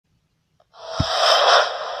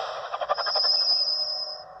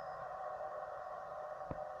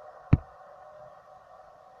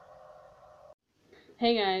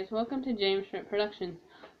Hey guys, welcome to James Shrimp Productions.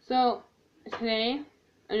 So, today,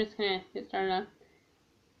 I'm just gonna get started off.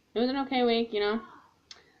 It was an okay week,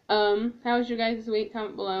 How was your guys' week?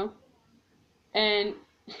 Comment below. And,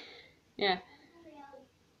 yeah.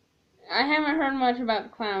 I haven't heard much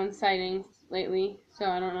about clown sightings lately, so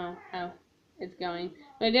I don't know how it's going.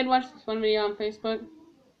 But I did watch this one video on Facebook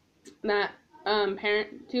that,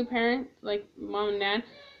 two parents, like mom and dad,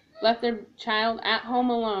 left their child at home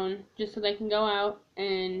alone just so they can go out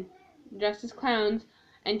and dress as clowns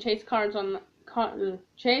and chase cars on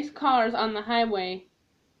the highway.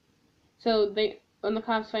 So when the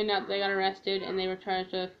cops find out, they got arrested and they were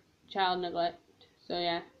charged with child neglect. So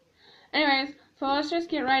yeah. Anyways, so let's just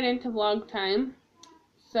get right into vlog time.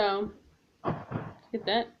 So let's get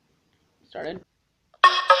that started.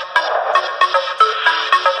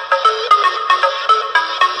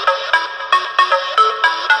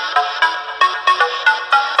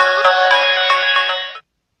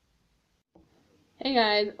 Hey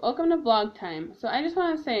guys, welcome to vlog time. So I just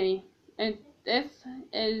want to say, this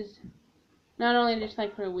is not only just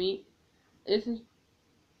like for a week, this is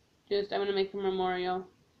just, I'm going to make a memorial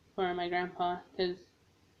for my grandpa, because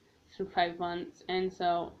it's for 5 months, and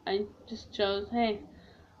so I just chose, hey,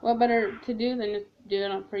 what better to do than just do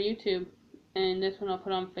it for YouTube, and this one I'll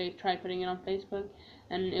put on try putting it on Facebook,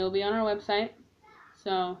 and it will be on our website,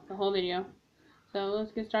 so, the whole video. So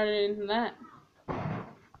let's get started into that.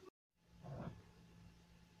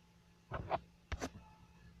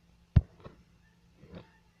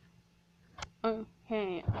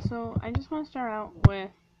 Okay, so I just want to start out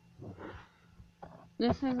with,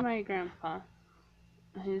 this is my grandpa.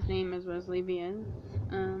 His name is Wesley Vian.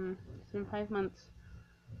 It's been 5 months.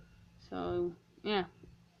 So, yeah.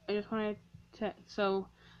 I just wanted to, so,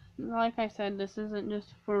 like I said, this isn't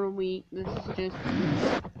just for a week. This is just,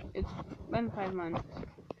 it's been 5 months.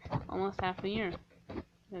 Almost half a year.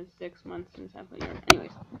 It's 6 months since half a year.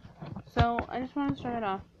 Anyways. So, I just want to start it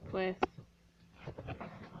off with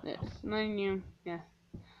this. Yeah.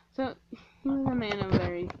 So, he was a man of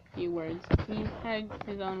very few words. He had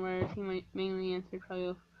his own words. He might mainly answer probably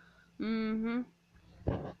with,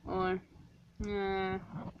 or,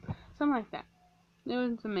 something like that. He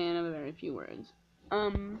was a man of very few words.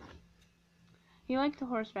 He liked to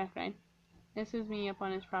horseback ride. This is me up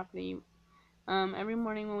on his property. Every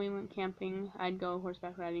morning when we went camping, I'd go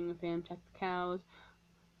horseback riding with him, check the cows.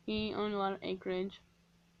 He owned a lot of acreage.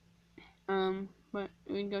 But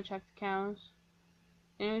we'd go check the cows.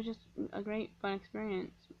 And it was just a great fun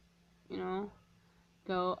experience,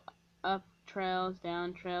 go up trails,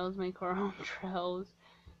 down trails, make our own trails.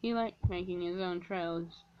 He liked making his own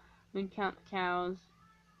trails. We'd count the cows,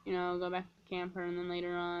 go back to the camper, and then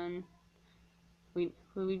later on,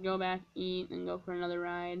 we'd go back, eat, and go for another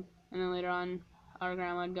ride. And then later on, our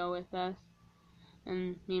grandma would go with us,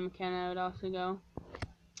 and me and McKenna would also go.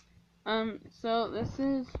 So this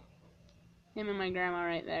is him and my grandma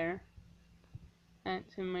right there.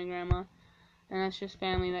 That's him and my grandma. And that's just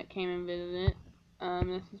family that came and visited.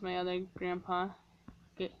 This is my other grandpa.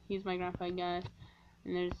 He's my grandpa, I guess.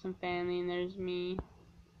 And there's some family, and there's me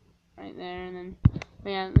right there. And then,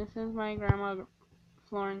 but yeah, this is my grandma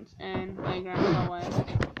Florence and my grandpa West.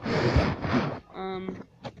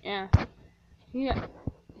 Yeah.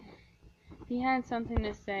 He had something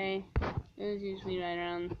to say. It was usually right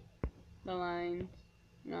around the lines,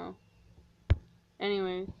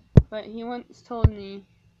 Anyways, but he once told me,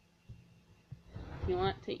 if you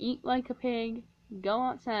want to eat like a pig, go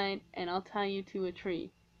outside and I'll tie you to a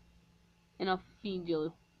tree. And I'll feed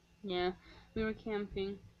you. Yeah, we were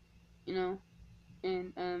camping, and,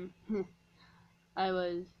 I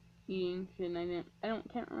was eating shit and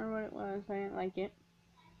can't remember what it was, I didn't like it.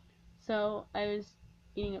 So, I was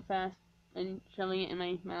eating it fast and shoving it in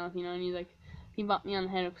my mouth, and he's like, he bought me on the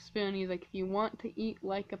head with a spoon. He's like, if you want to eat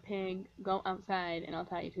like a pig, go outside and I'll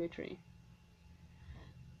tie you to a tree.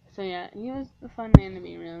 So yeah, he was a fun man to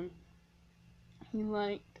be around. He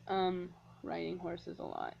liked, riding horses a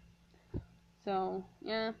lot. So,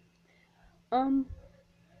 yeah.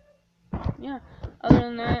 Yeah. Other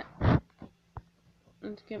than that,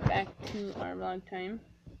 let's get back to our vlog time.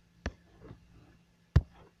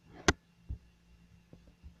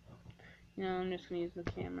 I'm just gonna use the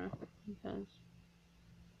camera because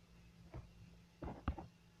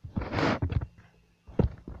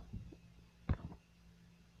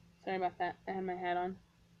sorry about that. I had my hat on.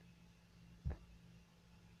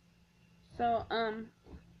 So,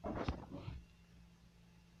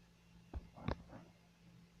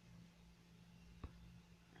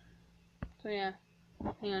 so yeah.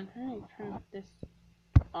 Hang on, how do I turn this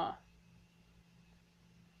off?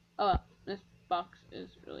 Oh, this box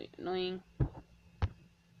is really annoying.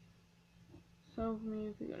 So maybe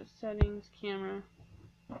if we go to settings, camera.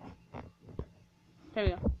 There we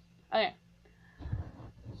go. Okay.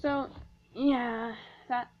 So yeah,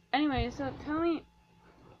 that. Anyway, so tell me.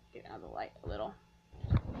 Get out of the light a little.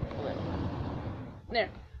 A little. There.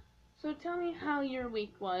 So tell me how your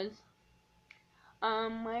week was.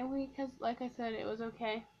 My week has, like I said, it was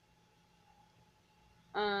okay.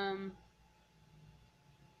 Yeah,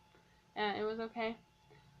 it was okay.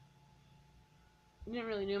 Didn't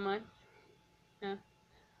really do much. Yeah.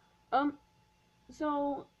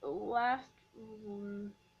 So last,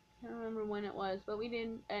 can't remember when it was, but we did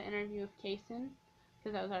an interview with Kason,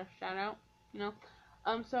 because that was our shout out, you know.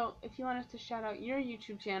 So if you want us to shout out your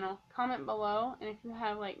YouTube channel, comment below, and if you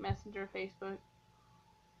have like Messenger, Facebook,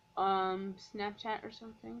 Snapchat or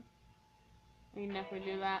something, we can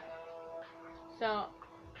definitely do that. So,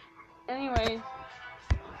 anyways,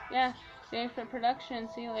 yeah, thanks for production.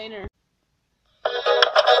 See you later.